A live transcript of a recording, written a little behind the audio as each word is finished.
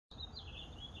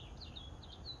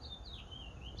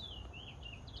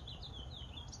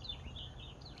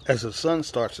As the sun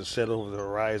starts to set over the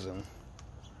horizon,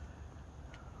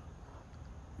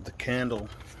 the candle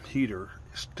heater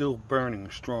is still burning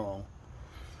strong.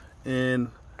 And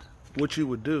what you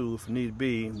would do if need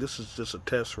be, this is just a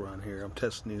test run here. I'm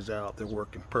testing these out. They're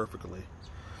working perfectly.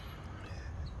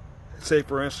 Say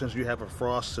for instance you have a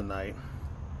frost tonight.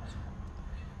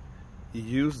 You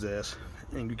use this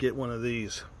and you get one of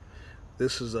these.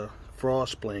 This is a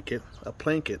frost blanket, a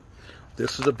blanket.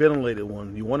 This is a ventilated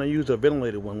one. You want to use a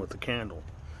ventilated one with the candle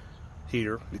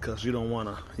heater because you want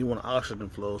oxygen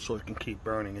flow so it can keep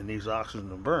burning, and needs oxygen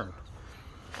to burn.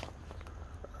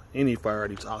 Any fire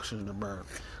needs oxygen to burn.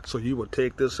 So you would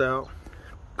take this out,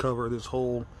 cover this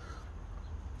whole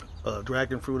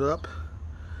dragon fruit up,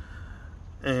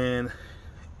 and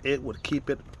it would keep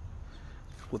it,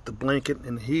 with the blanket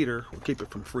and the heater, will keep it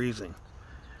from freezing,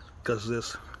 because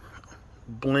this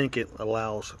blanket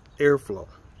allows airflow.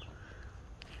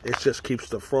 It just keeps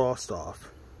the frost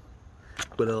off,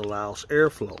 but it allows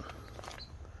airflow.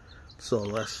 So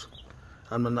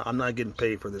I'm not getting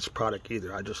paid for this product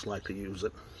either. I just like to use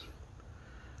it.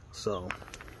 So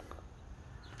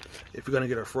if you're gonna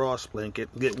get a frost blanket,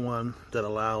 get one that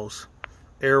allows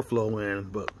airflow in,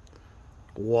 but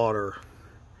water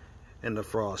and the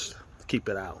frost keep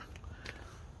it out.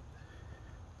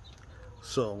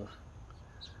 So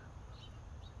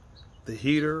the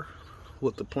heater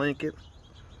with the blanket,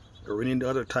 or any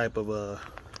other type of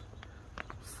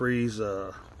freeze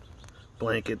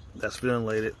blanket that's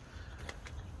ventilated,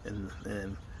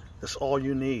 and that's all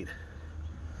you need.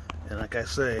 And like I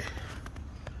say,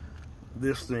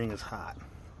 this thing is hot.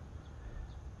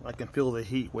 I can feel the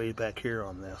heat way back here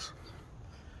on this.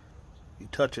 You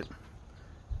touch it,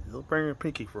 it'll bring your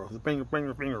pinky frost. Bring your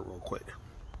finger real quick.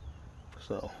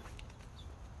 So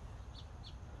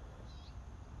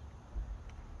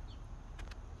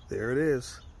there it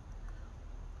is.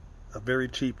 A very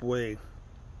cheap way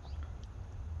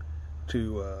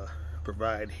to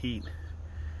provide heat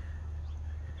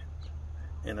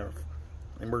in an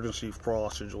emergency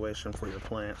frost situation for your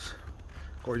plants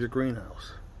or your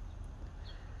greenhouse.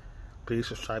 Please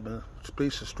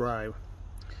subscribe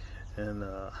and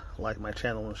like my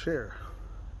channel and share.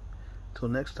 Till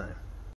next time.